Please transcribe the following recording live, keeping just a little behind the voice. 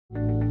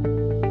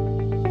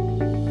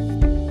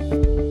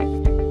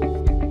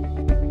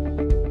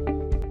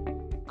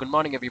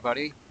morning,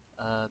 everybody.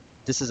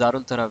 This is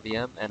Arunachalam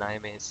Thiraviam, and I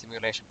am a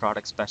simulation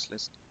product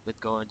specialist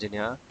with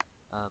GoEngineer.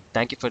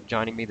 Thank you for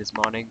joining me this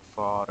morning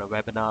for a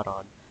webinar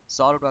on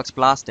SolidWorks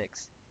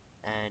Plastics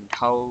and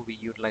how we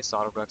utilize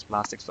SolidWorks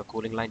Plastics for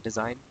cooling line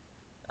design.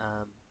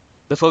 Um,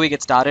 Before we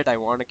get started, I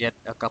want to get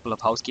a couple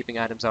of housekeeping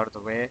items out of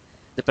the way.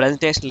 The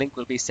presentation link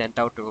will be sent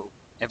out to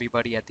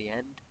everybody at the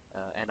end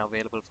and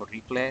available for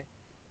replay.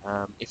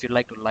 If you'd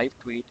like to live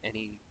tweet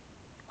any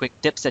quick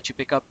tips that you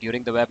pick up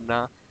during the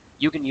webinar,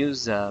 you can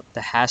use the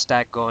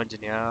hashtag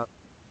GoEngineer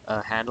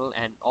handle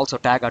and also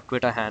tag our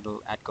Twitter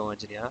handle at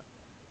GoEngineer.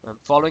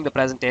 Following the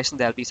presentation,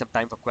 there'll be some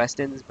time for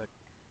questions, but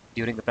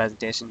during the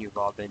presentation, you've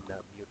all been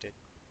muted.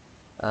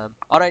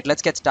 All right,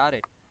 let's get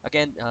started.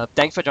 Again,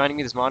 thanks for joining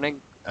me this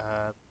morning.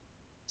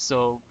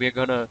 So we're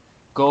gonna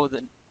go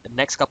the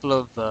next couple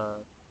of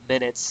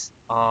minutes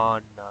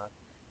on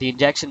the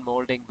injection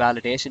molding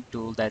validation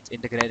tool that's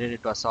integrated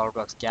into a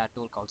SolidWorks CAD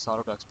tool called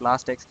SolidWorks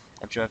Plastics.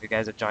 I'm sure if you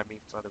guys have joined me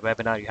for the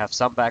webinar, you have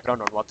some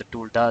background on what the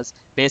tool does.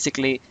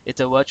 Basically, it's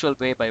a virtual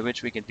way by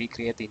which we can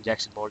recreate the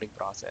injection molding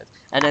process.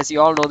 And as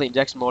you all know, the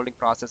injection molding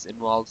process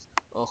involves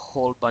a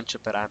whole bunch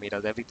of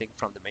parameters, everything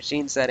from the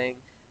machine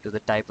setting to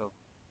the type of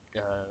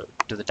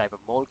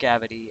mold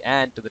cavity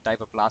and to the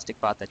type of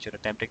plastic part that you're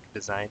attempting to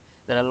design.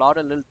 There are a lot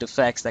of little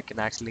defects that can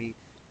actually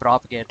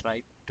propagate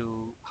right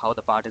to how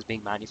the part is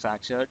being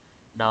manufactured.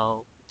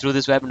 Now, through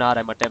this webinar,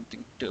 I'm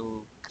attempting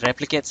to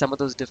replicate some of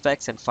those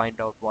defects and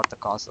find out what the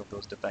cause of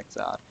those defects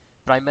are,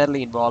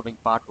 primarily involving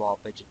part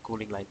warpage and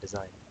cooling line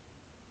design.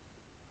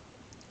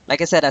 Like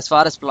I said, as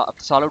far as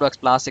SolidWorks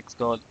Plastics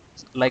go,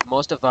 like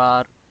most of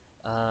our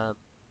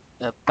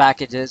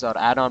packages or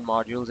add-on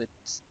modules,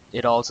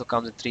 it also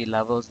comes in three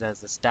levels.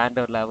 There's the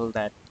standard level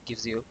that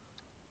gives you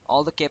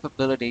all the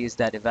capabilities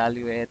that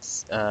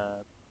evaluates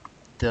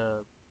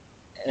the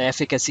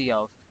efficacy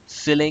of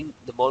filling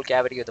the mold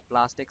cavity of the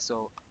plastic.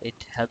 So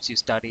it helps you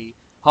study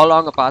how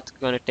long a part is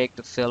going to take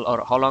to fill,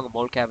 or how long a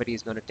mold cavity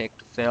is going to take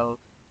to fill,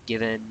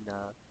 given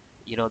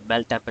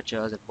melt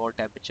temperatures and mold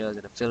temperatures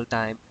and a fill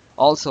time.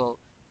 Also,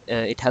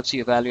 it helps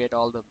you evaluate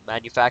all the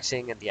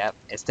manufacturing and the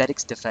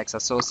aesthetics defects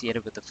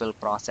associated with the fill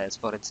process.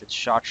 For instance,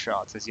 short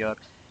shots. Is your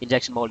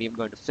injection mold even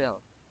going to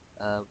fill?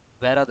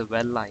 Where are the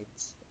well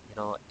lines?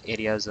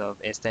 Areas of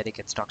aesthetic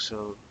and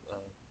structural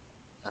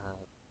uh,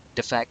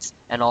 defects,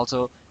 and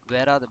also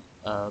where are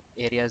the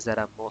areas that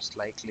are most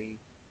likely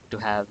to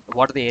have,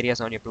 what are the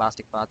areas on your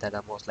plastic part that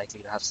are most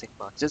likely to have sink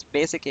marks? Just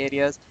basic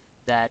areas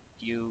that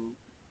you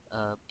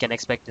can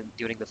expect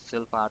during the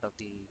fill part of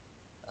the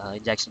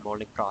injection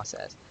molding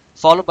process,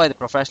 followed by the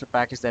professional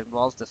package that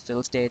involves the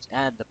fill stage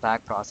and the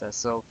pack process.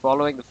 So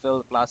following the fill,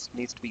 the plastic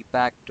needs to be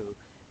packed to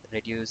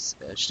reduce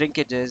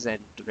shrinkages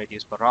and to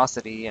reduce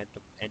porosity and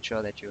to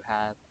ensure that you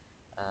have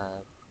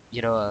uh,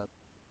 you know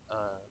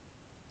a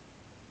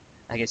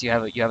I guess you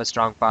have a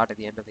strong part at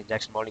the end of the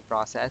injection molding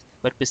process.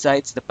 But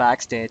besides the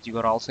pack stage, you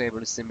are also able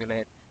to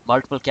simulate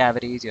multiple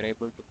cavities. You're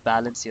able to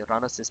balance your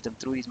runner system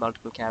through these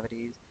multiple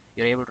cavities.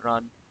 You're able to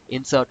run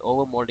insert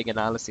overmolding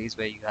analyses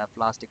where you have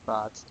plastic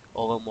parts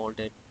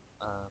overmolded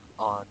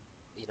on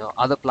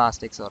other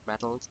plastics or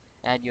metals,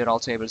 and you're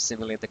also able to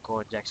simulate the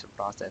co-injection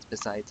process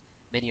besides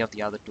many of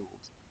the other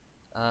tools.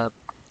 Uh,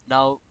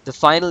 Now, the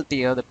final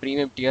tier, the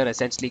premium tier,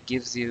 essentially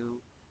gives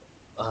you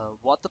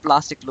what the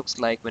plastic looks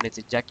like when it's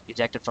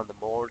ejected from the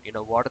mold.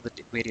 What are the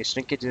various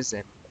shrinkages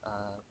and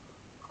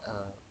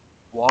uh,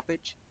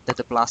 warpage that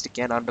the plastic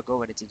can undergo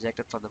when it's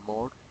ejected from the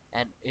mold,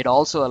 and it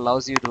also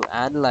allows you to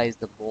analyze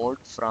the mold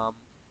from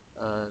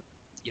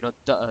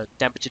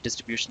temperature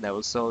distribution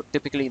levels. So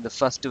typically in the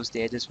first two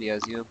stages, we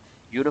assume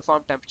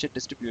uniform temperature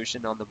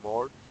distribution on the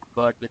mold,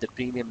 but with the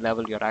premium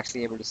level, you're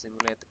actually able to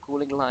simulate the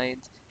cooling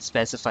lines,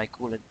 specify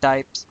coolant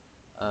types,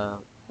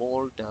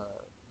 mold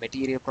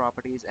material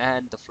properties,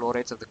 and the flow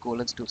rates of the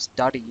coolants to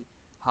study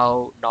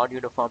how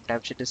non-uniform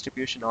temperature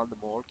distribution on the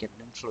mold can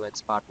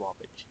influence part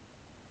warpage.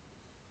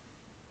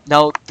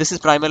 Now, this is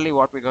primarily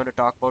what we're going to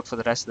talk about for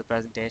the rest of the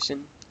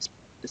presentation,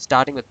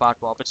 starting with part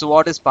warpage. So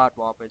what is part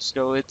warpage?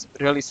 So it's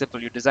really simple.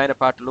 You design a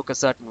part to look a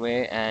certain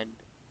way, and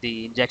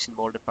the injection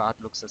molded part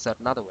looks a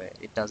certain other way.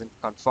 It doesn't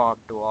conform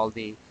to all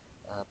the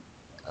uh,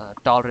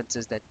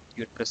 tolerances that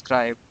you'd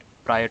prescribed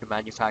prior to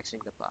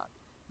manufacturing the part.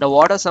 Now,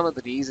 what are some of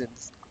the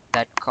reasons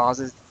that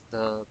causes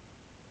the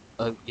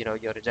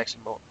your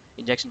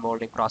injection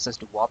molding process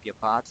to warp your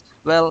parts?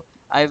 Well,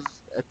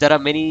 there are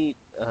many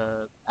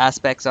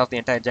aspects of the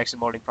entire injection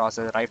molding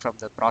process, right from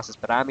the process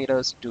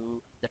parameters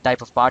to the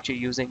type of part you're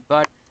using,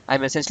 but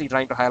I'm essentially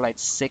trying to highlight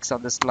 6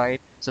 on this slide.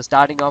 So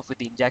starting off with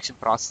the injection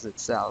process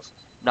itself.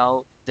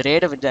 Now, the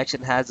rate of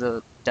injection has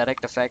a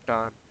direct effect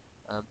on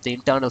the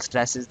internal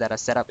stresses that are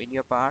set up in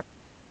your part.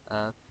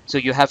 So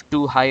you have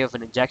too high of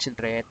an injection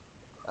rate,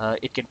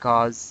 it can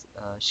cause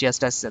shear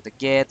stresses at the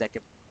gate that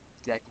can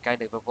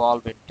kind of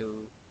evolve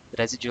into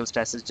residual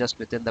stresses just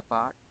within the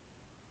part.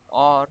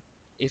 Or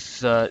if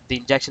the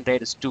injection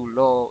rate is too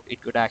low,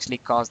 it could actually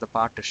cause the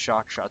part to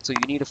short. So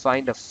you need to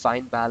find a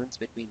fine balance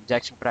between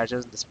injection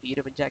pressures and the speed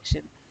of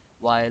injection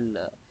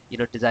while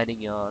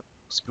designing your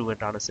sprue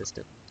and runner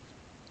system.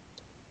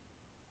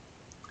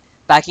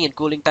 Packing and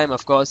cooling time,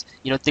 of course,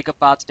 thicker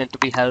parts tend to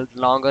be held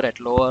longer at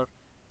lower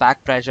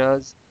pack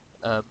pressures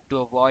to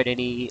avoid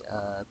any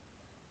uh,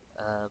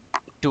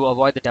 to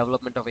avoid the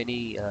development of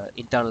any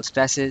internal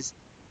stresses.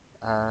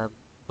 Um,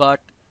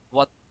 but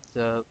what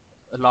uh,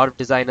 a lot of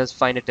designers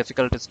find it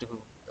difficult is to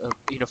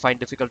find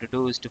difficult to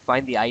do is to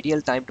find the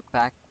ideal time to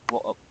pack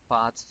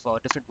parts for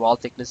different wall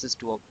thicknesses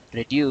to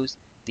reduce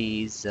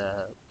these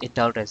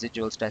internal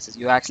residual stresses.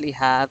 You actually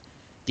have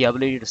the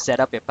ability to set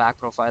up your pack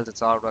profiles in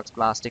SOLIDWORKS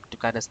Plastic to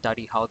kind of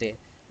study how they,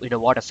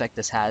 what effect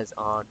this has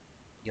on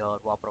your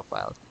wall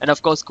profile. And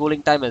of course,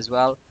 cooling time as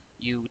well.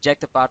 You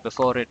eject the part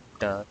before it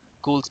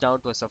cools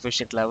down to a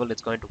sufficient level,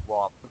 it's going to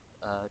warp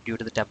due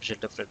to the temperature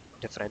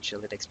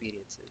differential it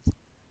experiences.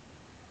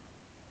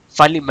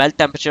 Finally, melt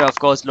temperature. Of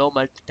course, low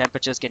melt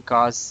temperatures can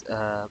cause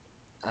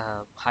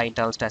high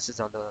internal stresses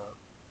on the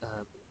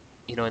uh,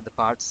 in the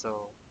parts.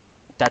 So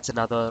that's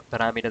another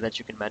parameter that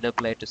you can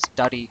manipulate to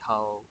study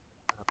how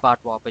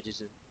part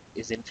warpage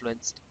is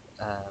influenced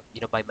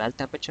by melt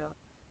temperature.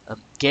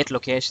 Gate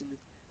location.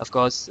 Of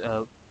course,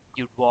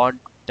 you'd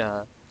want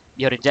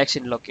your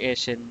injection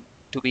location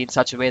to be in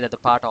such a way that the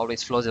part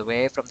always flows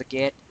away from the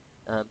gate.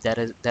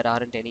 There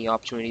aren't any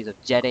opportunities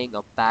of jetting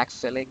or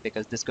backfilling,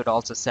 because this could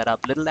also set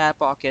up little air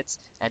pockets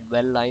and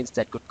well lines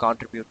that could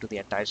contribute to the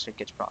entire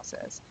shrinkage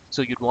process.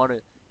 So you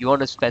want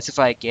to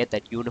specify a gate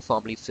that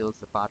uniformly fills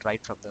the part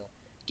right from the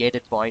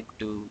gated point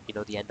to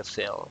the end of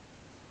fill.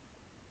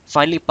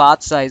 Finally,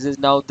 part sizes.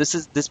 Now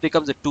this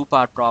becomes a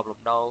two-part problem.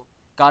 Now,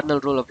 cardinal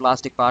rule of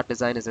plastic part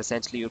design is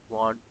essentially you'd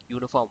want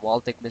uniform wall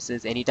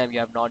thicknesses. Anytime you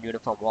have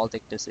non-uniform wall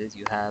thicknesses,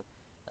 you have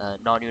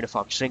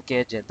non-uniform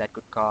shrinkage, and that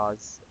could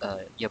cause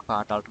your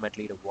part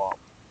ultimately to warp.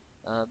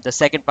 The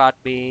second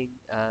part being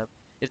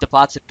if the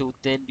parts are too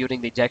thin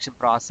during the ejection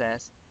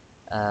process,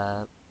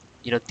 uh,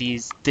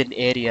 these thin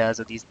areas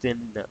or these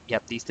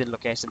thin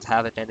locations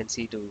have a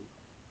tendency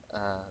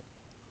uh,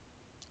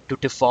 to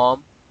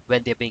deform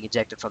when they're being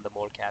ejected from the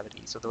mold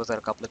cavity. So those are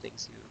a couple of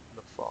things you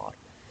look for.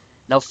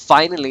 Now,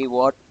 finally,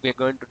 what we're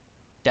going to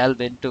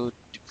delve into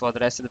for the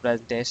rest of the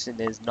presentation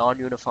is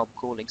non-uniform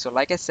cooling. So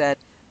like I said,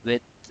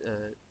 with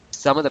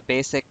some of the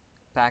basic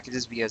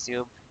packages, we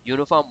assume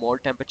uniform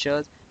mold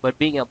temperatures, but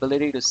being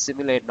ability to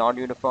simulate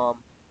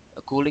non-uniform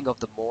cooling of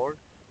the mold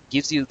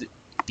gives you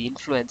the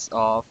influence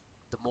of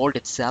the mold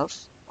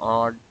itself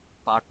on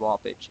part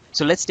warpage.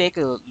 So let's take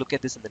a look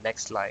at this in the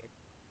next slide.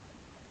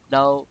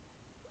 Now,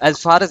 as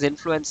far as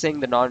influencing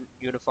the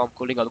non-uniform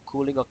cooling or the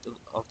cooling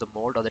of the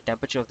mold or the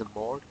temperature of the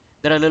mold,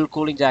 there are little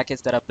cooling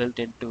jackets that are built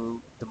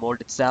into the mold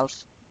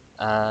itself.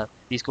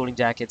 These cooling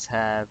jackets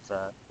have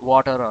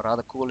water or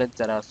other coolants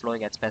that are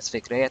flowing at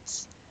specific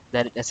rates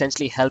that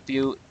essentially help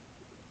you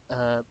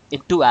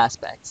in two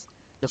aspects.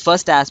 The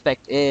first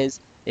aspect is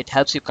it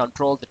helps you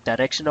control the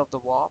direction of the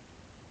warp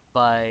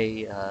by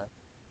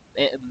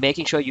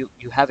making sure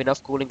you have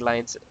enough cooling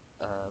lines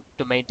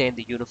to maintain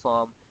the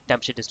uniform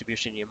temperature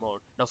distribution in your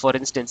mold. Now, for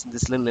instance, in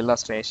this little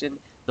illustration,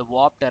 the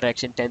warp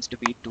direction tends to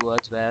be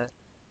towards where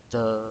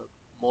the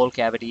mold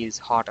cavity is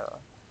hotter.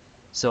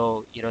 So,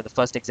 the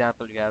first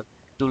example, you have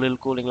two little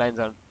cooling lines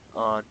on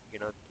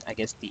I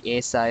guess the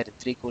A side and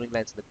three cooling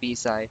lines on the B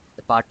side.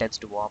 The part tends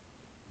to warp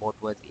more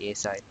towards the A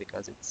side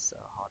because it's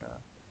hotter.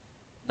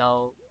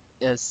 Now,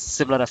 a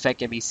similar effect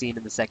can be seen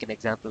in the second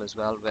example as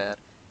well, where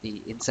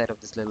the inside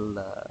of this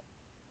little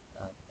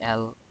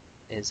L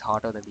is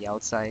hotter than the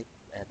outside,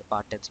 and the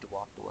part tends to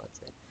warp towards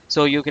it.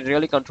 So you can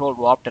really control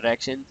warp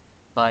direction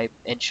by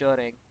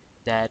ensuring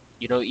that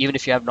even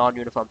if you have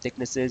non-uniform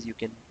thicknesses, you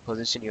can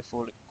position your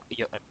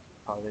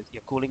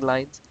cooling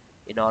lines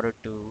in order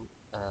to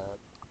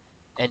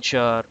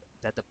ensure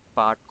that the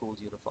part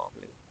cools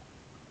uniformly.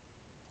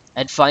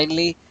 And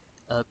finally,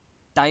 uh,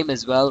 time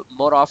as well.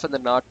 More often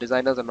than not,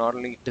 designers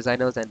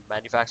and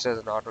manufacturers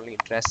are not only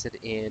interested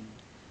in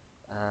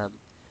um,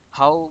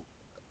 how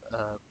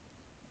uh,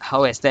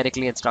 how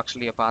aesthetically and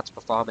structurally your parts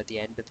perform at the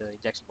end of the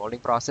injection molding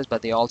process,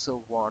 but they also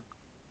want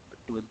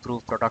to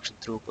improve production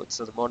throughput.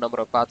 So the more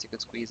number of parts you can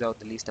squeeze out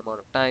the least amount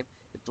of time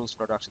improves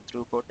production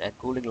throughput, and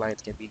cooling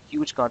lines can be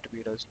huge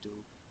contributors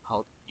to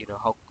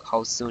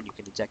how soon you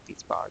can inject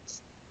these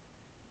parts.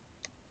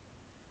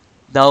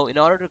 Now, in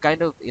order to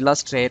kind of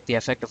illustrate the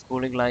effect of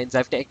cooling lines,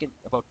 I've taken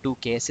about two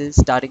cases,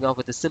 starting off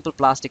with a simple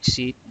plastic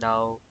sheet.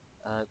 Now,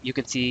 you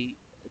can see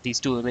these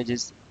two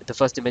images, the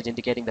first image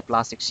indicating the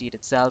plastic sheet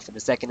itself, and the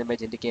second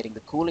image indicating the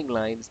cooling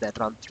lines that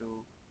run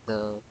through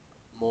the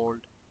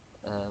mold,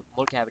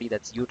 mold cavity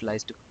that's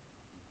utilized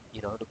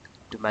to,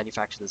 to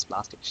manufacture this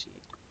plastic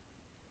sheet.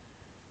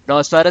 Now,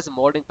 as far as the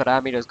molding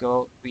parameters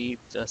go, we've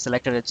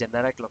selected a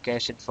generic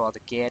location for the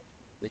gate,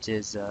 which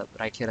is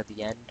right here at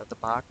the end of the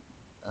part.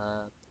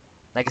 Uh,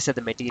 like I said,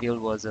 the material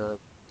was a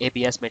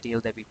ABS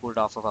material that we pulled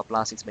off of our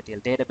plastics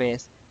material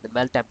database. The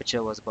melt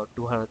temperature was about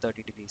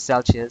 230 degrees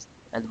Celsius,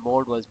 and the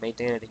mold was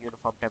maintained at a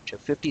uniform temperature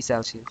of 50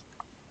 Celsius.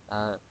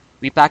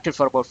 We packed it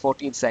for about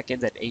 14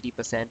 seconds at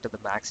 80% of the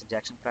max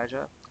injection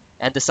pressure,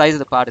 and the size of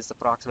the part is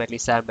approximately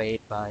 7 by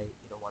 8 by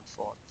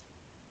 1/4.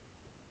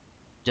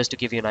 Just to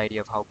give you an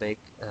idea of how big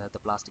the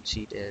plastic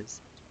sheet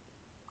is.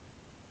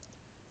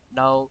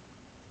 Now,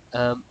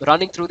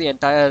 running through the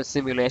entire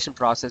simulation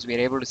process, we are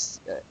able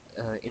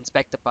to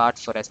inspect the part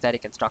for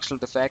aesthetic and structural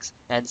defects.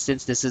 And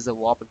since this is a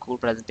warp and cool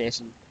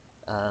presentation,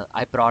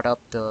 I brought up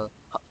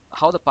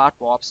how the part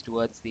warps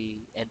towards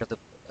the end of the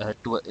I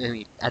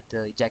mean, at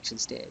the ejection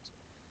stage.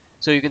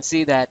 So you can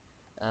see that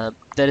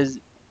there is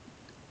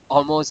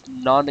almost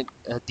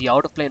the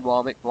out of plane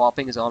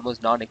warping is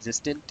almost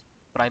non-existent,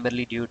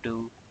 primarily due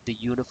to the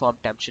uniform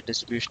temperature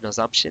distribution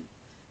assumption.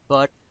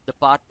 But the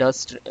part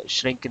does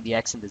shrink in the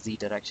x and the z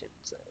direction,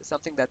 so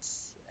something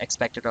that's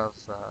expected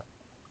of a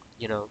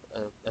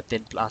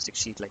thin plastic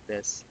sheet like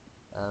this.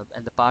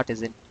 And the part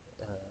isn't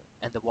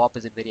and the warp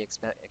isn't very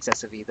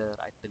excessive either.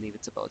 I believe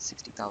it's about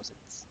 60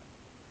 thousandths.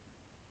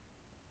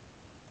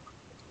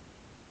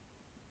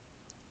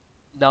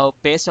 Now,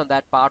 based on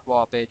that part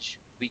warpage,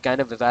 we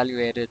kind of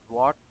evaluated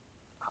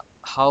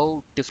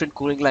how different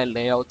cooling line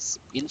layouts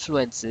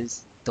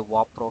influences the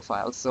warp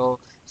profile. So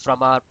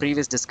from our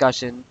previous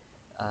discussion,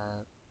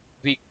 uh,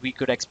 we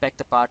could expect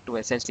the part to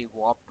essentially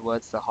warp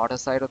towards the hotter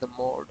side of the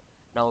mold.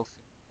 Now,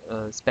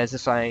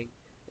 specifying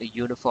a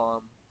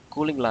uniform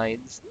cooling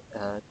lines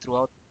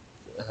throughout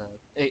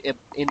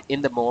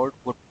in the mold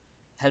would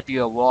help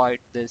you avoid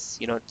this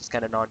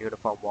kind of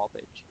non-uniform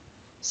warpage.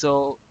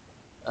 So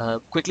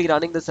quickly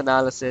running this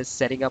analysis,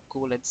 setting up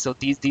coolant. So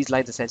these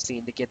lines essentially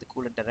indicate the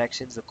coolant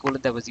directions. The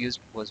coolant that was used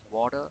was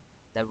water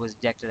that was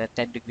injected at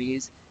 10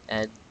 degrees,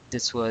 and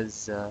this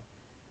was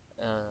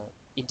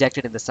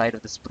injected in the side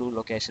of the sprue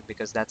location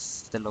because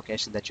that's the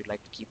location that you'd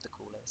like to keep the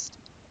coolest.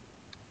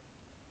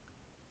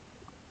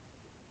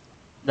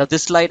 Now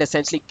this slide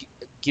essentially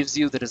gives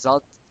you the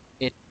result.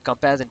 It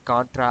compares and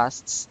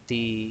contrasts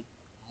the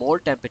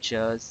mold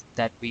temperatures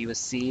that we were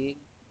seeing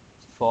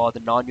for the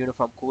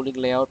non-uniform cooling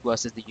layout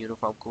versus the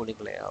uniform cooling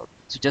layout.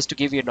 So just to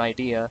give you an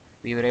idea,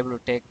 we were able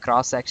to take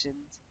cross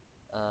sections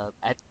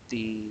at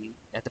the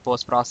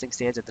post-processing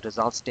stage, at the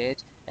result stage,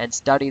 and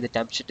study the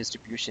temperature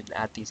distribution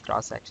at these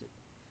cross sections.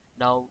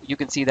 Now you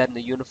can see that in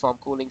the uniform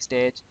cooling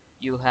stage,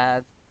 you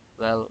have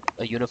a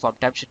uniform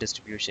temperature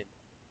distribution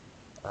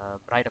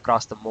right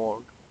across the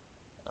mold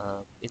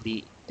in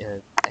the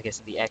I guess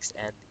in the X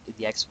and in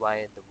the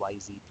XY and the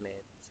YZ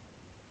planes.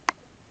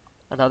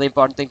 Another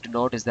important thing to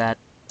note is that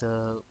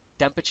the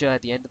temperature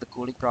at the end of the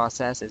cooling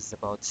process is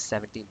about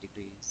 17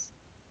 degrees.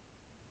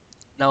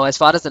 Now, as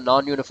far as the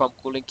non-uniform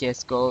cooling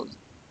case goes,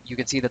 you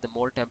can see that the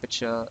mold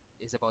temperature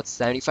is about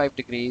 75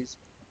 degrees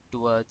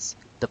towards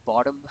the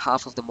bottom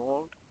half of the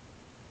mold.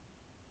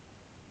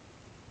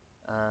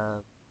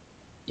 Uh,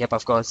 yep,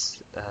 of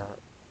course,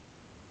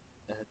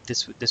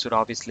 this would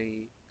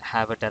obviously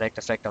have a direct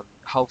effect on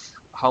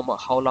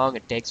how long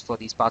it takes for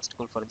these parts to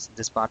cool. For instance,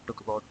 this part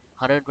took about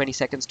 120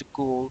 seconds to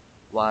cool,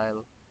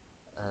 while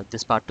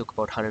this part took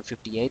about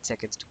 158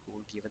 seconds to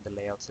cool given the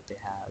layouts that they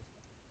have.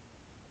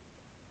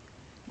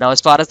 Now,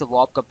 as far as the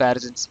warp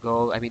comparisons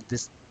go, I mean,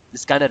 this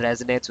kind of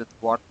resonates with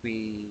what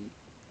we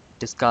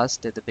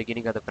discussed at the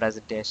beginning of the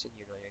presentation.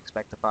 You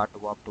expect the part to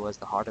warp towards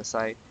the hotter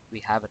side. We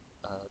have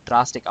a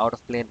drastic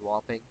out-of-plane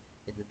warping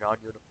in the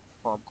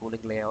non-uniform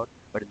cooling layout,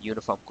 but in the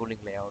uniform cooling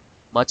layout,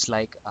 much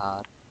like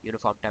our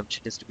uniform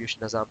temperature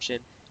distribution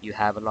assumption, you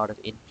have a lot of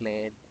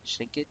in-plane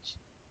shrinkage.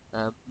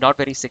 Not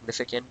very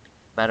significant,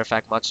 matter of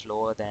fact, much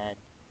lower than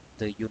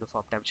the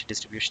uniform temperature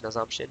distribution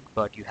assumption,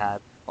 but you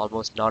have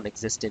almost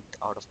non-existent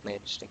out-of-plane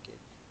shrinkage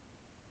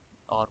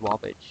or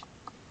warpage.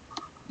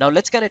 Now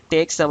let's kind of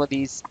take some of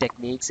these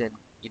techniques and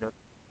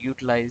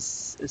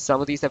utilize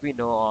some of these that we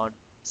know on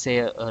say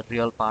a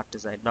real part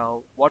design.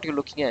 Now what you're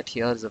looking at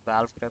here is a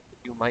valve grip.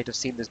 You might have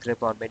seen this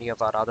grip on many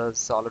of our other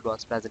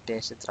SolidWorks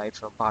presentations, right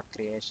from part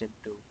creation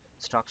to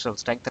structural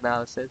strength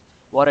analysis.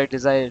 What I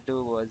decided to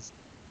do was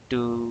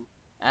to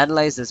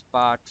analyze this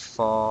part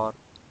for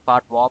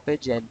part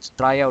warpage and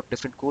try out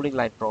different cooling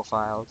line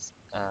profiles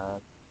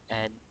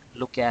and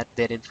look at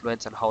their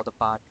influence on how the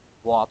part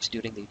warps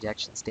during the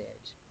ejection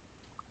stage.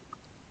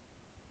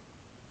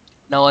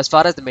 Now, as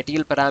far as the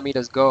material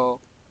parameters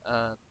go,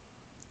 uh,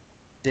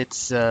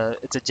 it's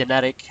a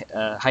generic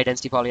high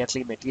density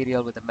polyethylene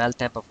material with a melt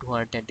temp of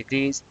 210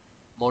 degrees,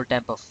 mold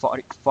temp of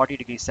 40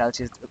 degrees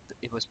Celsius.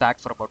 It was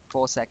packed for about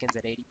 4 seconds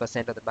at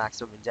 80% of the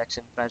maximum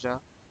injection pressure.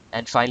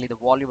 And finally, the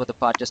volume of the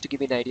part, just to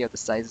give you an idea of the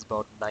size, is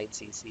about 9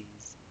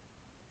 cc's.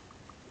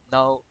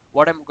 Now,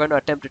 what I'm going to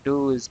attempt to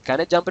do is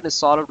kind of jump into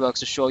SolidWorks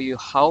to show you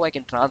how I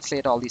can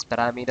translate all these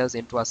parameters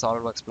into our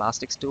SolidWorks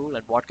Plastics tool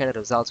and what kind of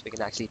results we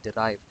can actually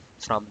derive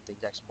from the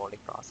injection molding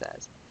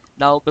process.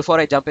 Now, before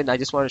I jump in, I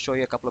just want to show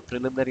you a couple of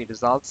preliminary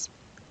results.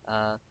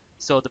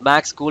 So the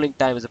max cooling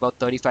time is about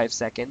 35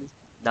 seconds.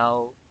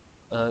 Now,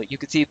 you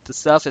can see the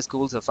surface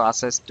cools the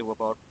fastest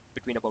to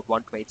between about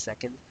 1 to 8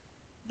 seconds.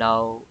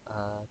 Now,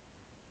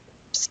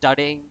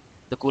 studying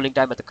the cooling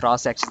time at the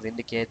cross sections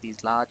indicate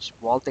these large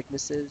wall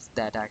thicknesses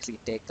that actually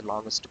take the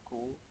longest to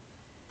cool.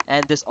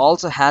 And this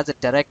also has a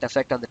direct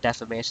effect on the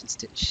deformation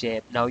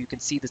shape. Now you can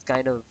see this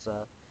kind of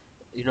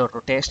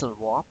rotational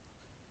warp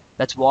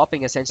that's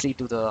warping essentially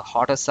to the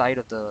hotter side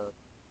of the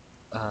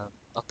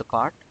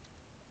part.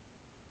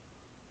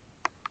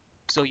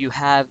 So you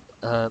have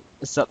a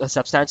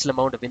substantial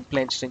amount of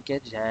in-plane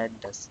shrinkage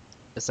and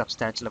a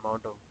substantial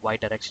amount of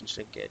y-direction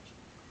shrinkage.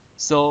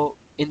 So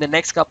in the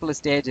next couple of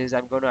stages,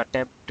 I'm going to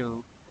attempt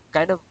to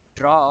kind of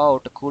draw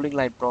out a cooling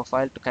line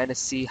profile to kind of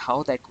see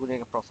how that cooling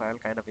line profile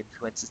kind of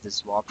influences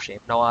this warp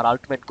shape. Now our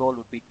ultimate goal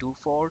would be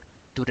twofold: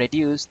 to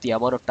reduce the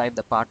amount of time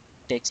the part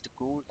takes to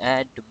cool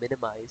and to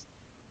minimize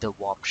the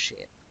warp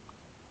shape.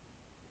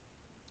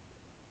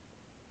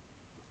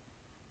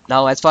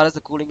 Now, as far as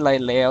the cooling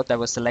line layout that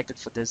was selected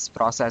for this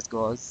process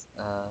goes,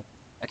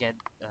 again,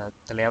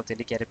 the layout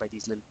indicated by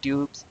these little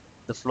tubes.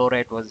 The flow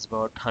rate was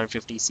about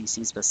 150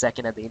 cc's per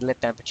second, and the inlet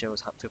temperature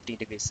was 15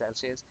 degrees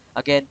Celsius.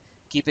 Again,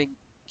 keeping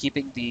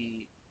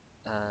the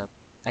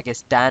I guess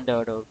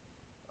standard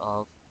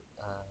of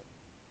uh,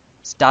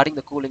 starting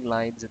the cooling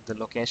lines in the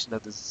location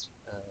of this,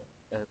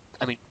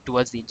 I mean,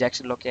 towards the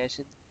injection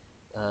location.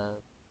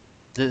 Uh,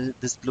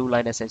 this blue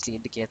line essentially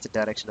indicates the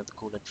direction of the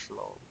coolant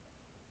flow,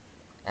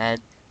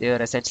 and they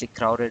were essentially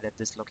crowded at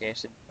this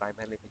location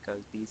primarily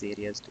because these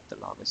areas took the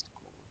longest to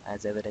cool,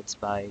 as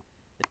evidenced by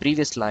the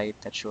previous slide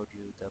that showed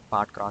you the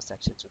part cross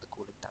sections with the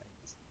cooling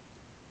times.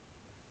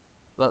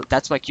 Well,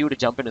 that's my cue to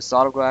jump into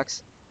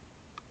SolidWorks.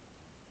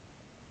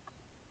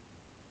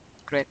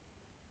 Great.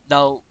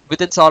 Now,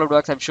 within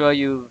SolidWorks, I'm sure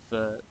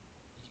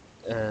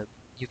uh,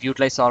 you've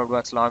utilized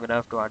SolidWorks long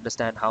enough to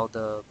understand how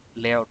the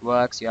layout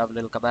works. You have a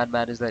little command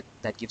manager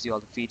that gives you all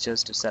the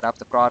features to set up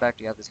the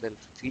product. You have this little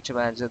feature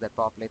manager that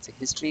populates a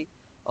history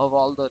of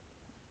all the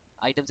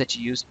items that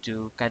you use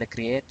to kind of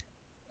create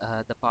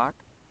the part.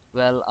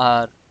 Well,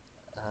 our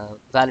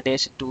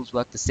validation tools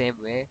work the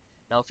same way.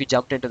 Now, if you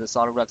jumped into the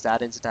SolidWorks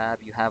add-ins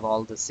tab, you have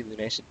all the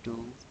simulation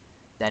tools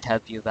that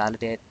help you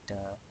validate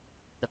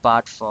the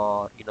part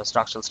for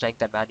structural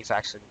strength and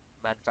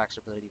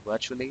manufacturability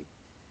virtually.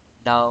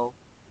 Now,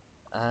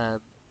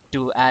 um,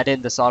 to add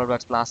in the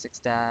SolidWorks Plastics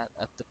tab,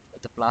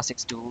 the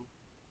Plastics tool,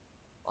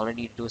 all I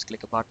need to do is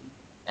click a button,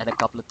 and a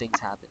couple of things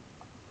happen.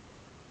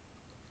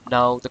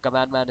 Now the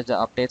command manager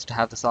updates to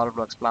have the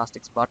SolidWorks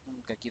Plastics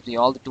button that gives me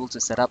all the tools to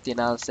set up the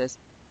analysis,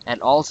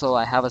 and also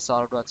I have a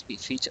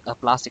a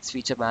Plastics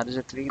feature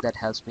manager tree that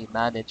helps me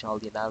manage all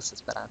the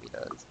analysis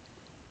parameters.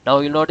 Now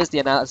you'll notice the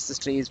analysis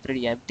tree is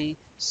pretty empty,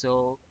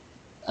 so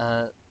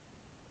uh,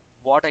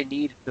 what I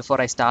need before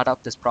I start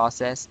up this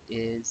process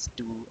is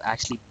to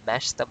actually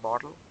mesh the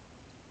model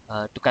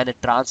to kind of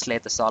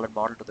translate the solid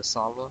model to the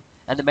solver.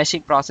 And the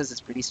meshing process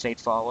is pretty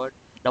straightforward.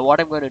 Now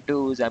what I'm going to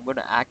do is I'm going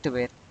to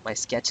activate my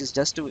sketches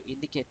just to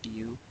indicate to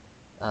you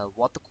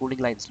what the cooling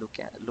lines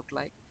look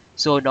like.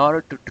 So in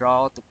order to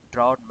draw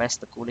and mesh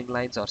the cooling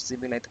lines or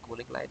simulate the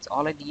cooling lines,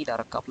 all I need are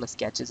a couple of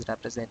sketches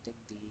representing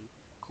the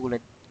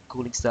coolant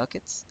cooling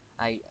circuits.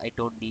 I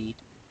don't need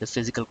the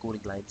physical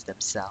cooling lines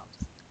themselves.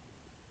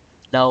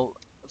 Now,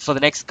 for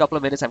the next couple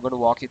of minutes, I'm going to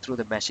walk you through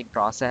the meshing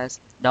process.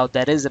 Now,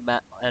 there is an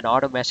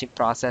auto meshing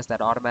process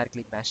that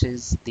automatically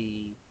meshes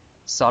the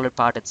solid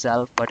part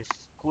itself, but if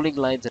cooling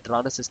lines and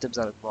runner systems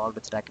are involved,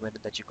 it's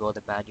recommended that you go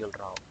the manual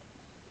route.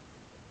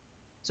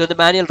 So in the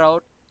manual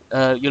route,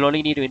 you'll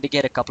only need to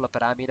indicate a couple of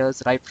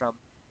parameters, right from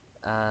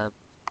uh,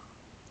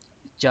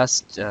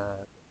 just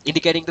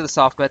indicating to the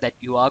software that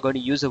you are going to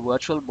use a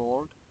virtual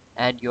mold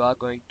and you are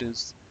going to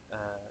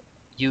uh,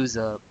 use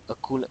a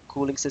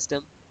cooling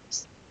system.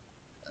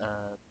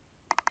 Uh,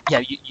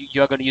 yeah,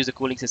 you're going to use a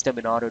cooling system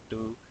in order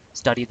to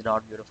study the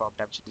non-uniform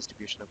temperature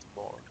distribution of the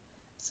mold.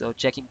 So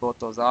checking both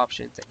those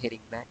options and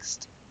hitting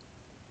next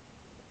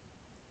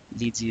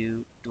leads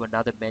you to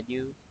another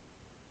menu.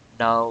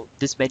 Now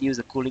this menu is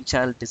a cooling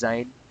channel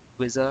design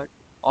wizard.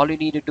 All you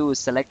need to do is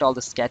select all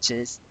the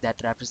sketches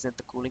that represent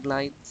the cooling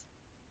lines.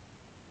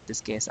 In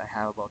this case, I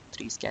have about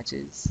 3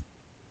 sketches.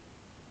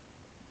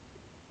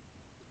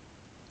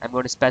 I'm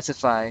going to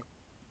specify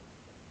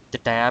the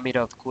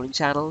diameter of the cooling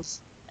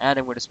channels, and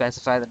I'm going to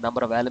specify the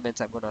number of elements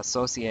I'm going to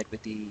associate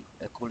with the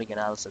cooling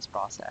analysis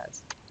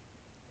process.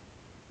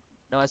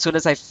 Now, as soon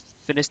as I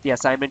finish the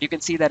assignment, you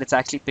can see that it's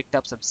actually picked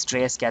up some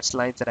stray sketch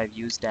lines that I've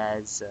used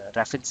as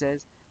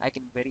references. I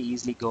can very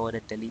easily go in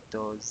and delete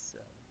those,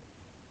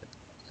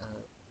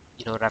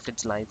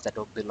 reference lines that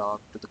don't belong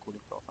to the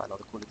cooling profile or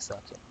the cooling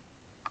circuit.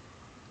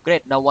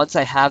 Great. Now, once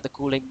I have the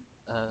cooling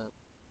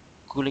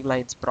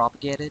lines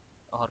propagated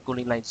or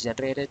cooling lines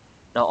generated,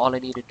 now all I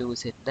need to do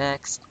is hit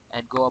next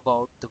and go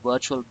about the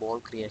virtual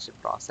mold creation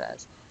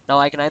process. Now,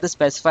 I can either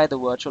specify the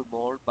virtual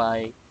mold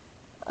by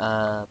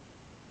uh,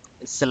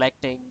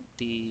 selecting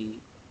the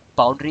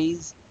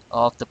boundaries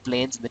of the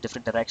planes in the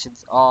different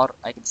directions, or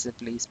I can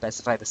simply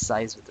specify the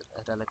size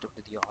relative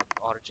to the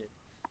origin.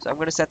 So I'm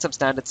going to set some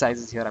standard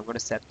sizes here. I'm going to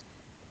set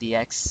the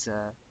x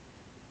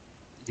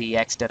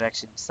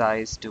direction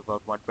size to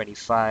about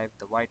 125,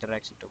 the y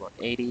direction to about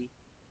 80,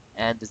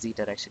 and the z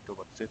direction to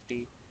about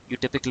 50. You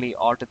typically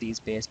alter these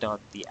based on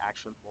the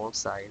actual mold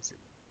size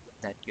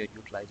that you're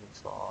utilizing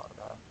for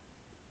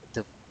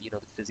the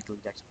physical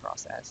injection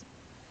process.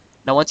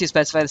 Now, once you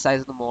specify the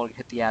size of the mold, you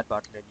hit the add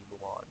button and you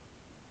move on.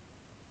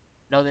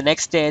 Now, the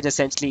next stage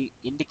essentially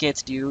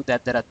indicates to you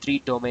that there are 3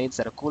 domains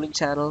that are cooling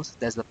channels.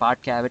 There's the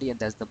part cavity and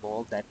there's the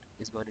mold that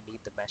is going to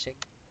need the meshing.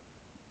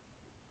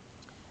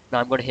 Now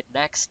I'm going to hit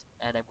next,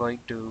 and I'm going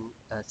to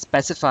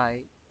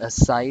specify a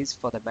size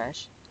for the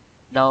mesh.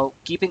 Now,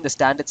 keeping the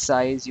standard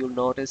size, you'll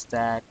notice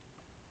that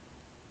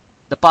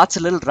the part's a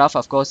little rough.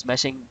 Of course,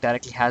 meshing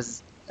directly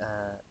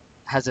uh,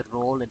 has a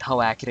role in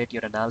how accurate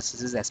your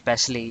analysis is,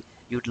 especially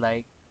you'd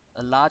like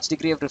a large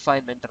degree of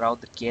refinement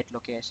around the gate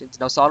locations.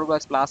 Now,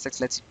 SOLIDWORKS Plastics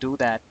lets you do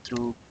that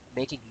through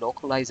making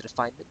localized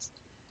refinements.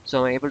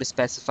 So I'm able to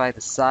specify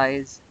the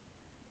size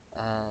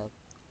uh,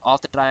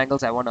 of the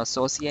triangles I want to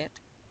associate.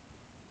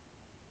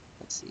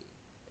 Let's see,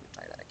 let me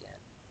try that again.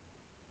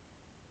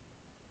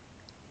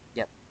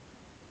 Yep,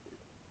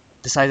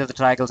 the size of the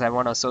triangles I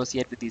want to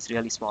associate with these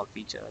really small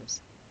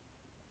features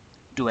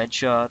to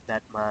ensure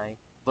that my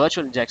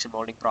virtual injection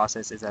molding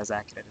process is as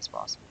accurate as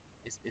possible,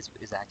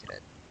 is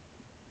accurate.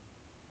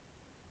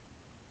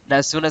 Now,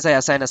 as soon as I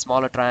assign a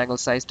smaller triangle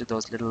size to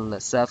those little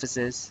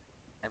surfaces,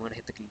 I'm going to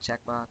hit the green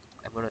check mark.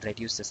 I'm going to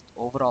reduce the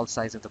overall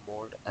size of the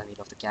mold,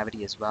 of the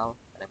cavity as well,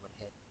 and I'm going to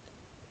hit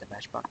the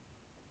mesh button.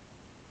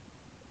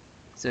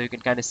 So you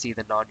can kind of see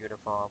the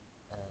non-uniform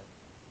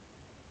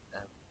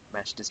uh,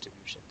 mesh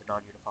distribution, the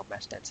non-uniform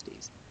mesh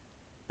densities.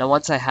 Now,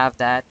 once I have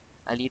that,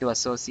 I need to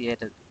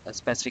associate a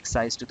specific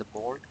size to the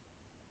mold,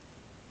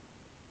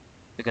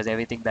 because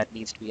everything that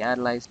needs to be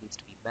analyzed needs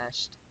to be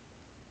meshed.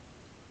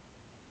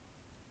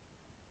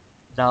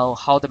 Now,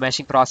 how the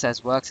meshing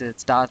process works is it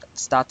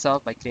starts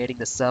off by creating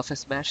the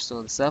surface mesh.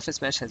 So the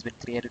surface mesh has been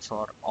created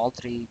for all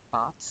three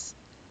parts.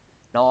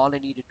 Now all I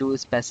need to do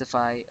is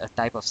specify a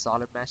type of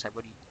solid mesh. I'm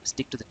going to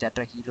stick to the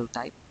tetrahedral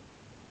type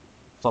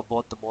for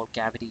both the mold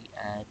cavity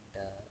and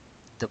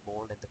the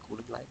mold and the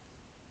cooling line.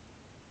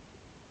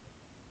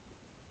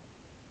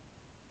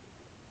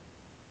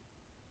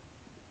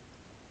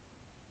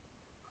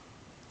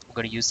 I'm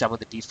going to use some of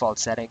the default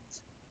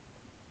settings,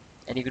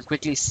 and you can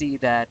quickly see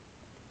that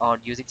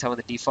on using some of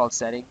the default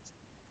settings,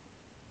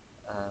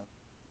 uh,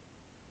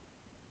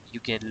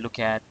 you can look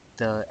at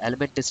the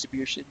element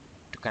distribution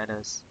to kind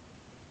of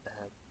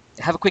uh,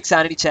 have a quick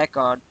sanity check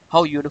on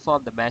how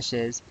uniform the mesh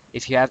is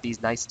if you have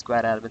these nice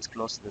square elements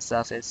close to the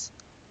surface,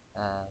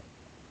 uh,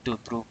 to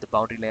improve the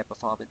boundary layer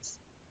performance,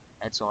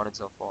 and so on and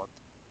so forth.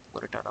 I'm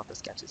going to turn off the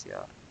sketches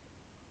here.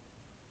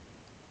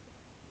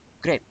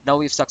 Great, now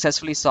we've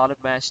successfully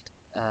solid meshed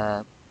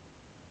our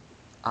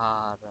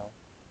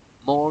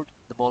mold,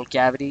 the mold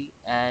cavity,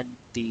 and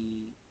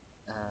the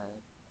uh,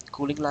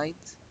 cooling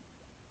lines.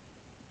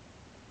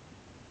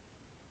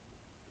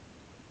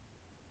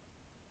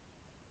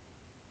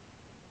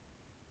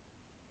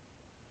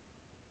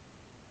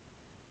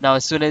 Now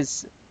as soon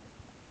as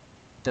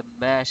the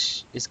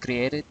mesh is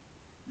created,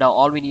 now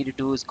all we need to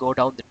do is go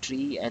down the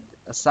tree and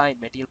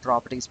assign material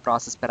properties,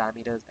 process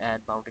parameters,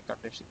 and boundary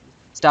conditions.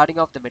 Starting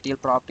off the material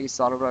properties,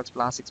 SOLIDWORKS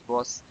Plastics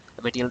boasts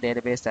a material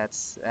database that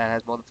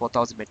has more than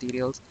 4,000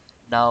 materials.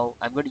 Now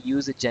I'm going to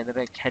use a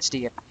generic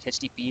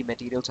HDPE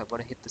material, so I'm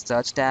going to hit the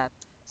search tab,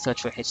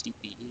 search for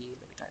HDPE.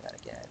 Let me try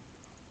that again.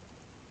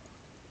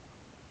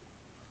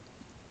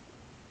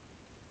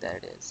 There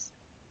it is.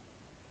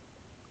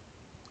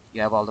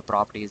 You have all the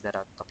properties that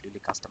are completely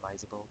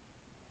customizable.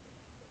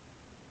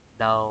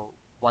 Now,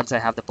 once I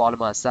have the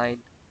polymer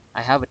assigned,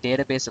 I have a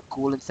database of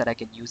coolants that I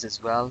can use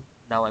as well.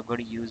 Now I'm going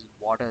to use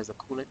water as a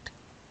coolant.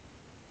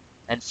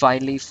 And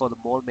finally, for the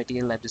mold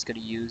material, I'm just going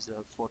to use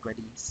a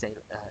 420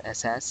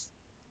 SS.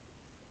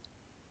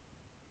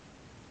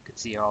 You can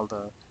see all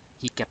the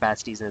heat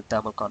capacities and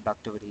thermal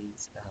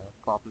conductivities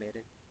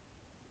populated.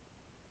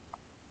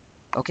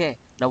 Okay,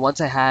 now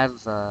once I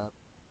have the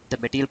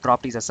material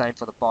properties assigned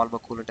for the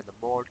polymer, coolant, and the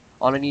mold,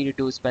 all I need to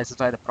do is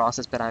specify the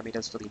process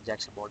parameters for the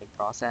injection molding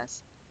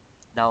process.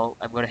 Now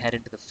I'm going to head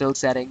into the fill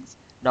settings.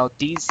 Now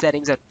these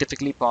settings are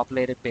typically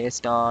populated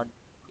based on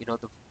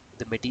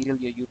the material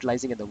you're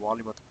utilizing and the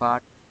volume of the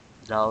part.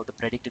 Now the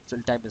predicted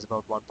fill time is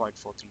about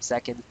 1.43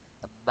 seconds.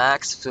 A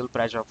max fill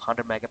pressure of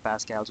 100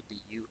 megapascals will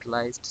be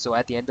utilized. So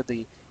at the end of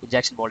the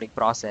injection molding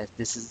process,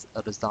 this is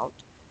a result.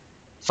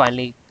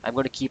 Finally, I'm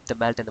going to keep the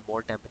melt and the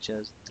mold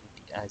temperatures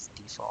as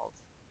default.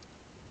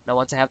 Now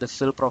once I have the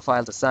fill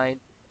profiles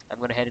assigned, I'm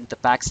going to head into the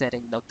pack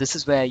setting. Now this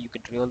is where you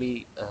can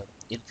really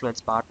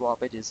influence part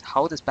warpage, is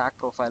how this pack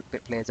profile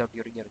plays out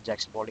during your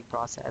injection molding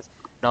process.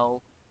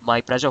 Now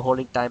my pressure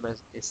holding time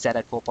is set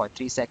at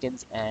 4.3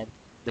 seconds, and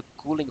the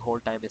cooling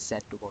hold time is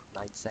set to about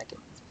 9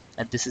 seconds.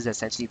 And this is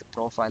essentially the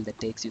profile that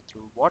takes you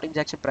through what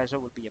injection pressure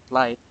will be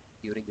applied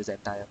during this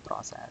entire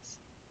process.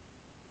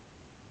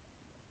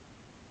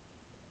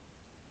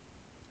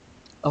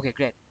 Okay,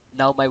 great.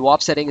 Now my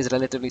warp setting is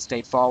relatively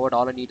straightforward.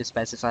 All I need to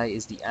specify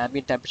is the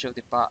ambient temperature of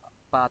the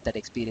part that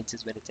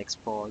experiences when it's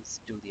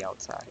exposed to the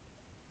outside.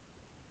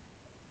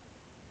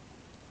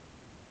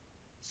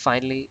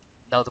 Finally,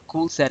 now the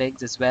cool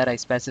settings is where I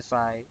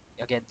specify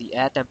again the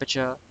air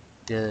temperature,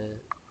 the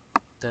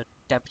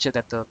temperature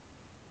that the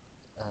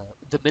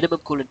minimum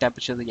coolant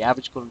temperature, the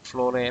average coolant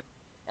flow rate,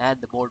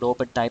 and the mold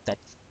open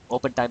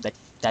time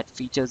that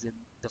features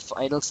in the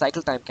final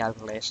cycle time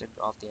calculation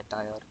of the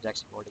entire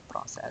injection molding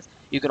process.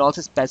 You can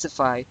also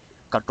specify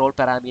control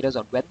parameters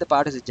on when the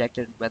part is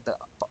ejected and when the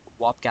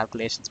warp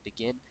calculations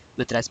begin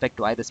with respect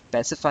to either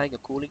specifying a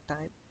cooling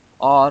time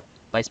or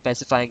by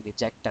specifying the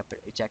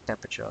eject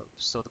temperature.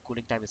 So the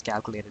cooling time is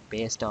calculated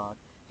based on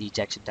the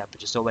ejection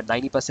temperature. So when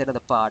 90% of the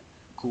part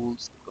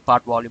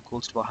volume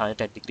cools to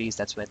 110 degrees,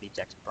 that's when the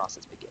ejection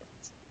process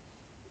begins.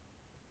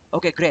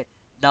 Okay, great.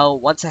 Now,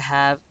 once I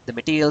have the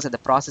materials and the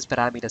process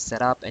parameters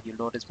set up, and you'll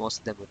notice most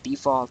of them were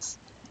defaults.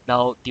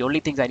 Now, the only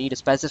things I need to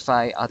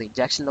specify are the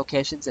injection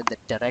locations and the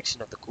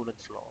direction of the coolant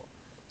flow.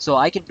 So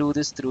I can do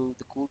this through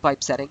the cool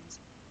pipe settings.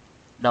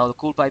 Now, the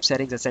cool pipe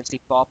settings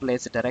essentially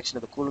populates the direction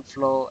of the coolant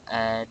flow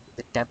and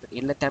the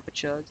inlet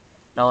temperatures.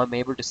 Now I'm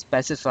able to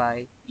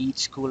specify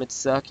each coolant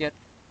circuit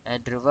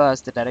and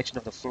reverse the direction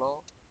of the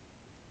flow,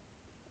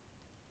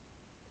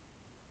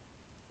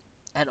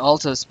 and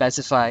also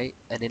specify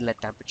an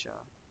inlet temperature.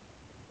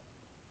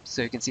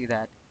 So you can see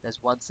that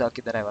there's one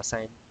circuit that I've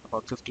assigned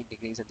about 15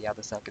 degrees and the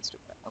other circuits to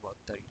about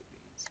 30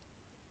 degrees.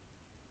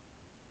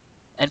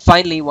 And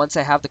finally, once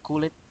I have the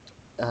coolant,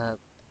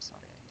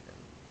 sorry,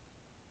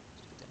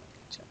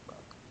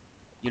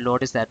 you'll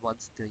notice that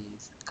once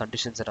these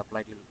conditions are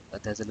applied,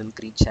 there's a little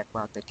green check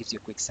mark that gives you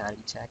a quick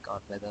sanity check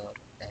on whether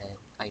an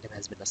item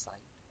has been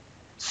assigned.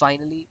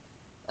 Finally,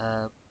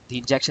 uh, the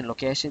injection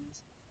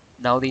locations.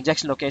 Now, the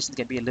injection locations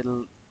can be a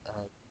little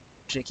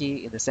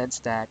tricky in the sense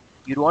that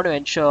you'd want to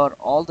ensure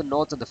all the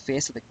nodes on the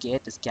face of the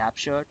gate is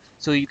captured.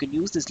 So you can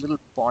use this little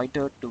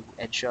pointer to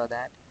ensure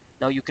that.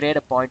 Now you create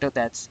a pointer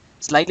that's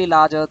slightly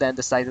larger than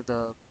the size of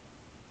the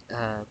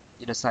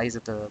size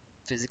of the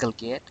physical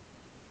gate.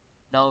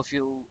 Now, if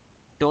you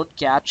don't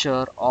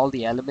capture all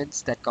the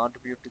elements that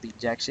contribute to the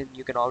injection,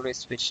 you can always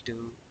switch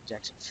to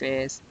injection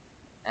phase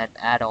and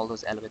add all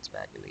those elements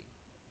manually.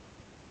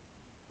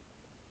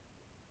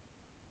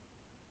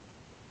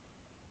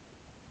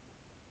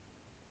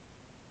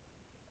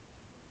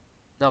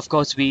 Now, of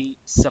course, we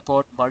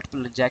support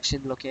multiple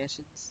injection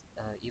locations,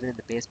 even in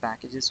the base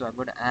packages. So I'm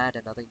going to add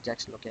another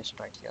injection location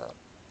right here.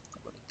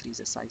 I'm going to increase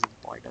the size of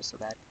the pointer so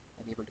that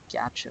I'm able to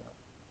capture.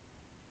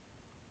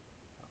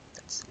 Oh,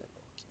 that's a little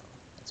overkill.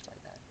 Let's try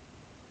that.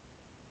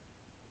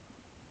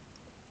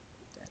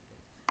 There it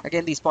is.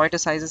 Again, these pointer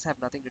sizes have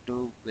nothing to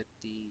do with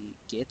the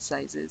gate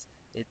sizes.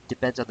 It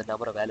depends on the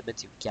number of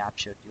elements you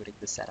capture during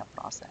the setup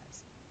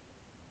process.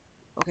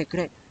 Okay,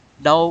 great.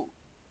 Now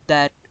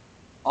that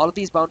all of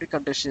these boundary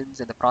conditions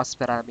and the process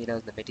parameters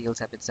and the materials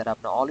have been set up,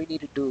 now all you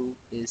need to do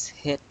is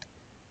hit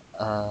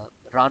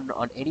run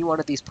on any one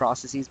of these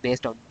processes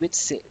based on which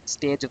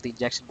stage of the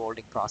injection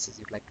molding process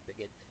you'd like to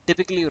begin.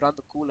 Typically, you run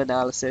the cool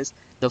analysis.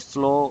 The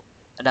flow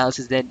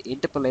analysis then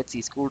interpolates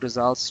these cool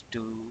results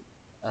to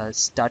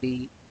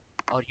study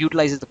or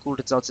utilizes the cool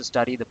results to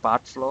study the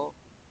part flow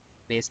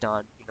based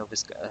on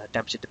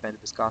temperature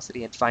dependent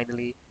viscosity, and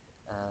finally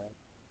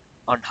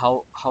on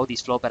how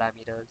these flow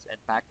parameters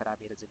and pack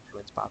parameters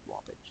influence part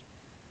warpage.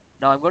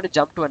 Now I'm going to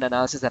jump to an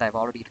analysis that I've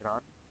already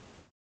run.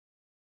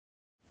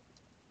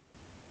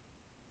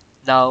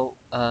 Now,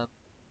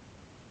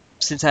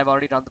 since I've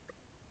already run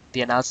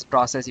the analysis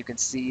process, you can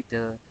see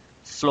the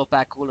flow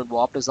pack cool and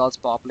warp results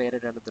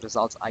populated under the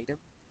results item.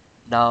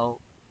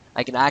 Now,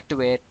 I can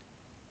activate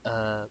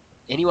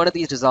any one of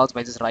these results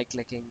by just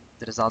right-clicking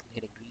the result and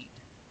hitting read.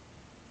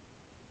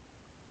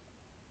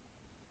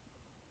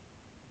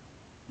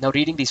 Now,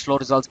 reading these flow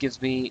results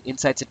gives me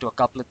insights into a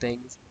couple of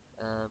things.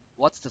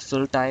 What's the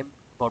fill time?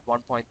 About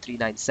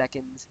 1.39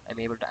 seconds. I'm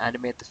able to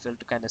animate the fill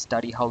to kind of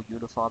study how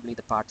uniformly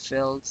the part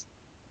fills.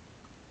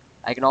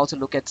 I can also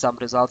look at some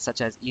results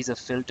such as ease of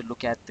fill to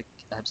look at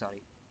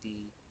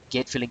the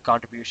gate filling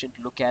contribution,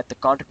 to look at the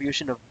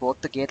contribution of both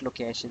the gate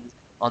locations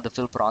on the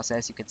fill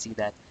process. You can see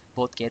that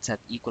both gates have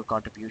equal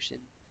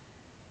contribution.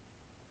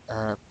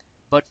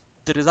 But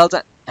the results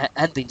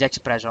and the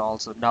injection pressure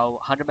also. Now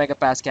 100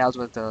 megapascals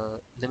was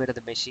the limit of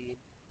the machine,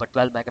 but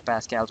 12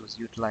 megapascals was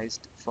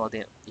utilized for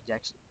the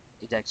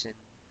ejection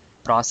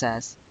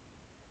process.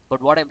 But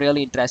what I'm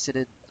really interested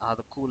in are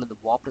the cool and the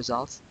warp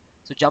results.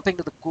 So jumping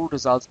to the cool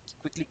results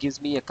quickly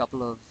gives me a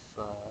couple of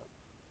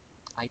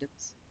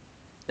items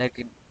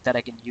that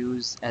I can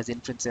use as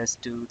inferences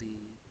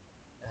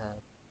uh,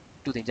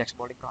 to the injection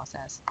molding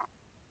process.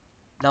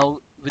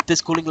 Now, with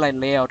this cooling line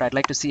layout, I'd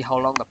like to see how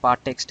long the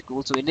part takes to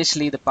cool. So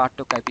initially, the part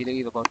took, I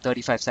believe, about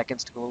 35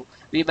 seconds to cool.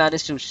 We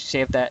managed to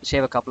shave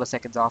a couple of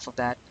seconds off of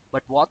that.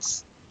 But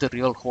what's the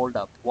real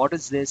holdup?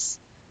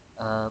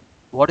 Uh,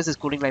 what is this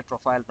cooling line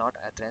profile not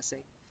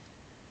addressing?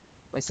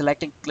 By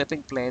selecting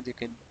clipping planes, you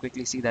can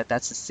quickly see that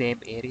that's the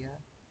same area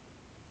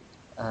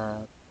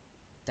uh,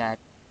 that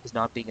is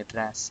not being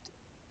addressed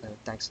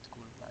thanks to the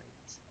cooling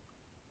lines.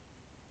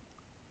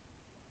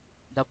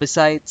 Now,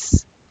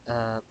 besides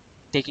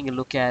taking a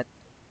look at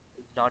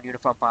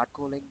non-uniform part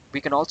cooling,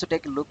 we can also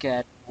take a look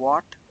at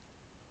what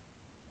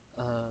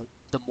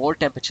the mold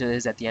temperature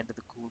is at the end of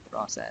the cool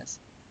process.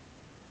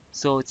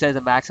 So it says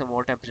a maximum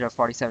mold temperature of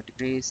 47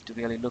 degrees to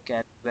really look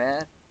at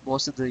where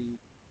most of the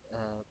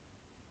uh,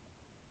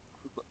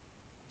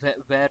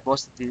 where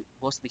most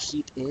of the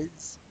heat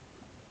is.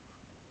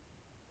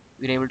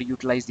 We're able to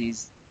utilize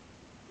these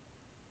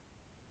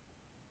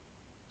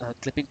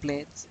clipping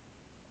planes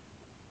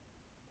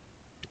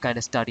to kind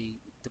of study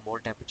the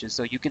mold temperature.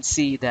 So you can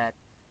see that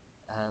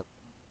uh,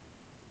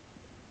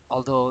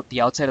 although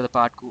the outside of the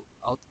part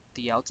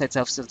the outside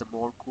surface of the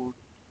mold could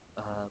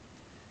uh,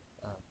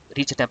 uh,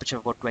 reach a temperature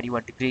of about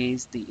 21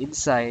 degrees. The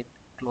inside,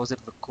 closer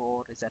to the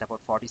core, is at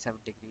about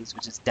 47 degrees,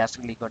 which is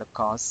definitely going to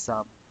cause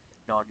some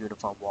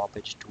non-uniform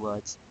warpage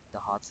towards the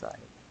hot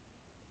side.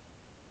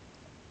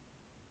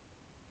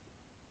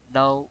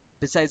 Now,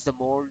 besides the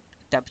mold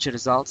temperature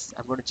results,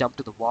 I'm going to jump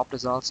to the warp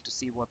results to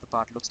see what the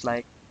part looks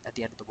like at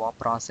the end of the warp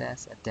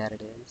process, and there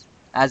it is.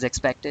 As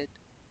expected,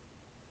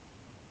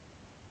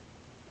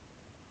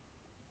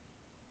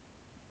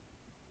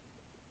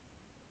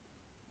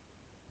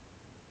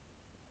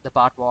 the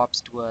part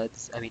warps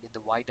towards, I mean, in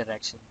the y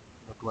direction,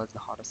 towards the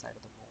hotter side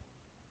of the mold.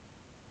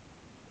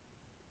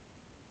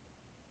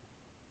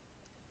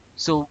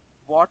 So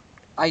what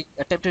I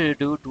attempted to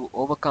do to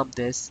overcome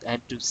this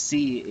and to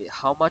see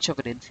how much of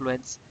an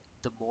influence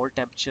the mold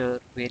temperature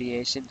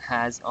variation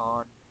has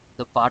on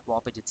the part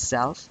warpage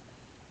itself,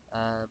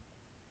 um,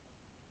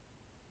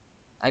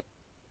 I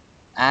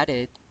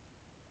added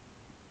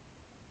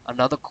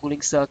another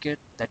cooling circuit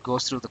that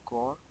goes through the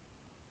core,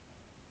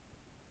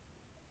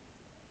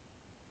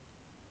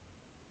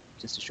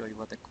 just to show you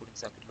what that cooling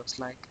circuit looks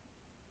like.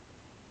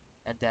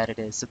 And there it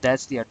is. So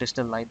that's the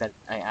additional line that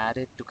I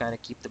added to kind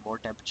of keep the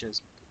mold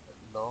temperatures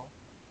low.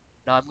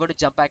 Now I'm going to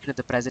jump back into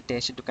the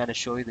presentation to kind of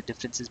show you the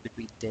differences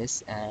between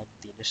this and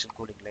the initial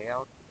cooling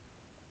layout.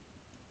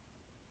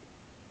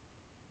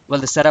 Well,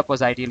 the setup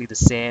was ideally the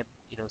same,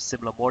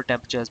 similar mold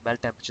temperatures,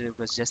 melt temperature. It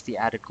was just the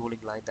added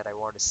cooling line that I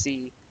want to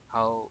see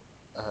how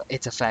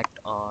its effect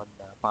on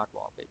part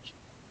warpage.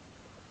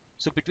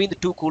 So between the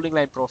two cooling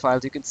line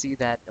profiles, you can see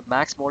that a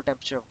max mold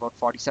temperature of about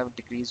 47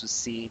 degrees was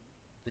seen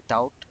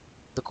without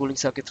the cooling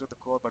circuit through the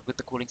core, but with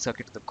the cooling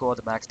circuit to the core,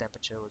 the max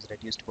temperature was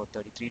reduced to about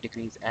 33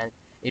 degrees, and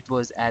it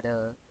was at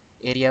a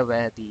area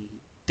where the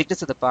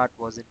thickness of the part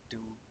wasn't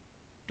too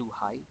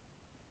high,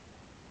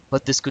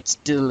 but this could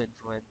still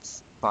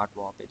influence part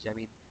warpage. I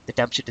mean, the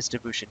temperature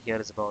distribution here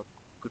is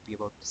could be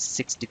about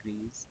 6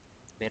 degrees.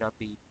 May not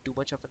be too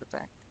much of an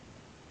effect,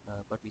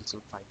 but we'll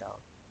soon find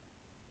out.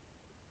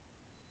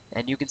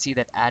 And you can see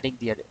that adding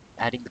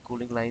the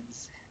cooling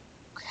lines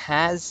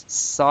has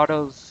sort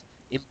of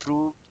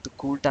improved the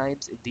cool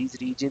times in these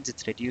regions.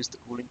 It's reduced the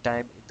cooling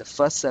time in the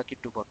first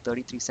circuit to about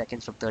 33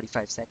 seconds from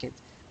 35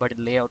 seconds. But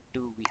in layout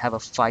 2, we have a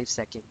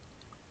 5-second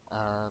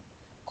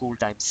cool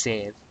time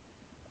save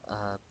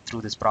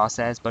through this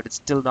process, but it's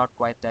still not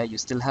quite there. You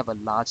still have a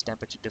large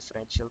temperature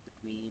differential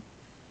between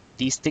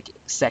these thick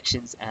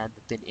sections and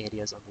the thin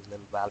areas on the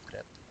little valve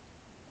grip.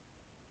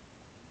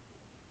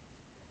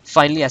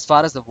 Finally, as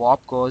far as the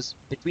warp goes,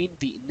 between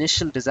the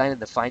initial design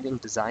and the final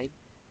design,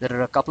 there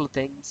are a couple of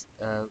things.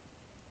 The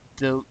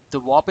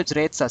warpage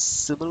rates are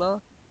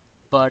similar,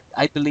 but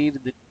I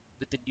believe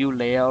with the new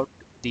layout,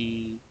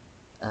 the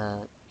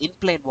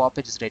in-plane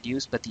warpage is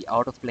reduced, but the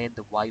out-of-plane,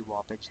 the Y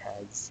warpage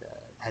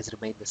has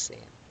remained the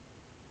same.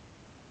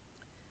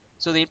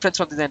 So the inference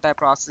from this entire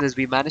process is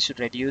we managed to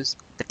reduce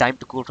the time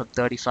to cool from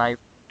 35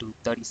 to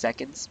 30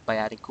 seconds by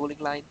adding cooling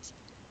lines,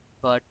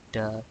 but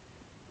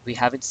we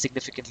haven't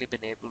significantly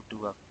been able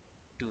to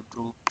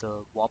improve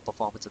the warp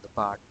performance of the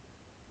part.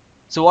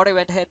 So what I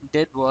went ahead and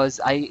did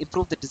was I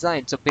improved the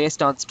design. So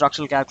based on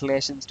structural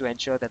calculations to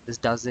ensure that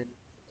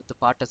the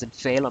part doesn't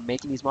fail on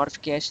making these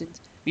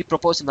modifications, we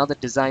proposed another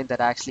design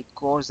that actually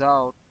cores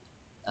out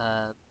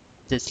uh,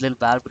 this little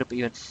valve grip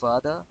even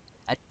further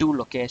at 2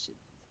 locations,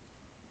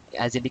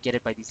 as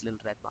indicated by these little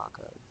red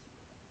markers.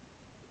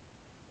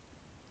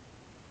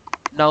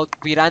 Now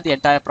we ran the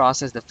entire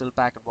process, the fill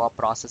pack and warp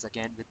process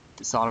again with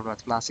the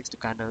SOLIDWORKS Plastics to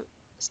kind of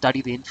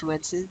study the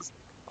influences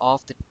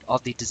of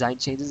the design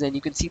changes, and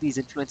you can see these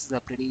influences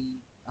are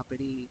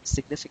pretty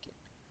significant.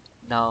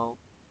 Now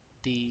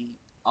the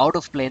out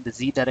of plane, the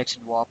Z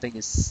direction warping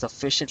is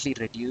sufficiently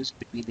reduced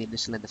between the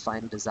initial and the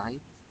final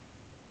design,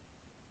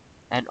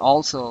 and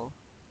also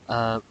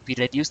we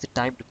reduced the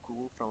time to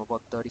cool from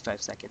about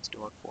 35 seconds to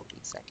about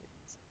 14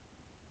 seconds.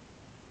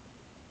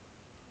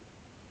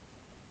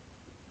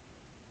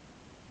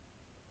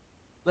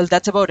 Well,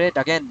 that's about it.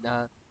 Again,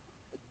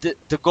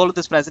 the goal of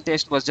this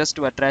presentation was just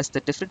to address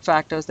the different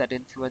factors that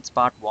influence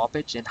part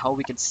warpage and how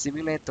we can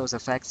simulate those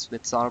effects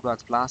with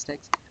SOLIDWORKS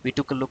Plastics. We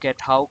took a look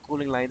at how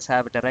cooling lines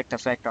have a direct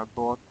effect on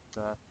both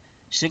the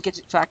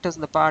shrinkage factors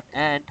in the part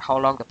and how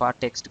long the part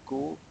takes to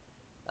cool.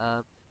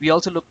 We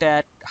also looked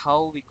at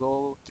how we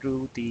go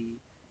through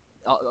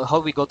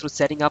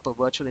setting up a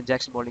virtual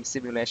injection molding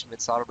simulation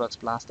with SOLIDWORKS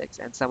Plastics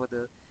and some of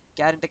the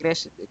CAD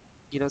integration,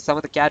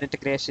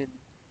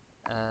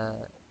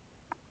 uh,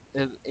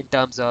 in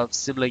terms of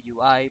similar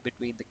UI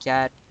between the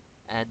CAD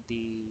and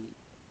the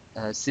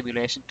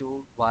simulation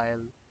tool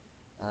uh,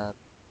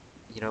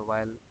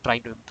 while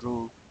trying to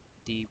improve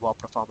the warp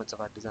performance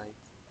of our designs.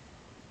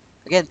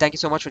 Again, thank you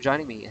so much for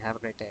joining me. Have a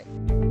great day.